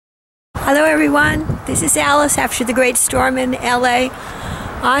Hello everyone, this is Alice after the great storm in LA.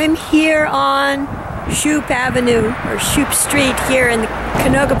 I'm here on Shoup Avenue, or Shoup Street here in the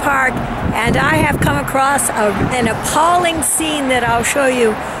Canoga Park, and I have come across an appalling scene that I'll show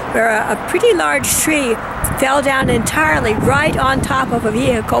you, where a pretty large tree fell down entirely right on top of a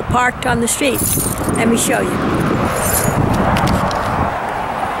vehicle parked on the street. Let me show you.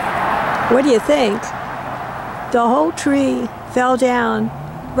 What do you think? The whole tree fell down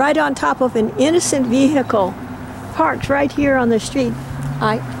right on top of an innocent vehicle parked right here on the street.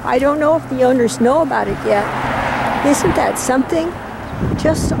 I don't know if the owners know about it yet. Isn't that something?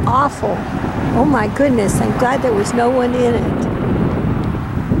 Just awful. Oh my goodness, I'm glad there was no one in it.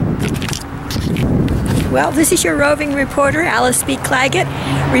 Well, this is your roving reporter, Alice B. Clagett,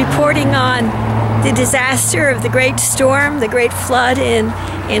 reporting on the disaster of the great storm, the great flood in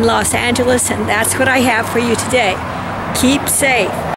Los Angeles, and that's what I have for you today. Keep safe.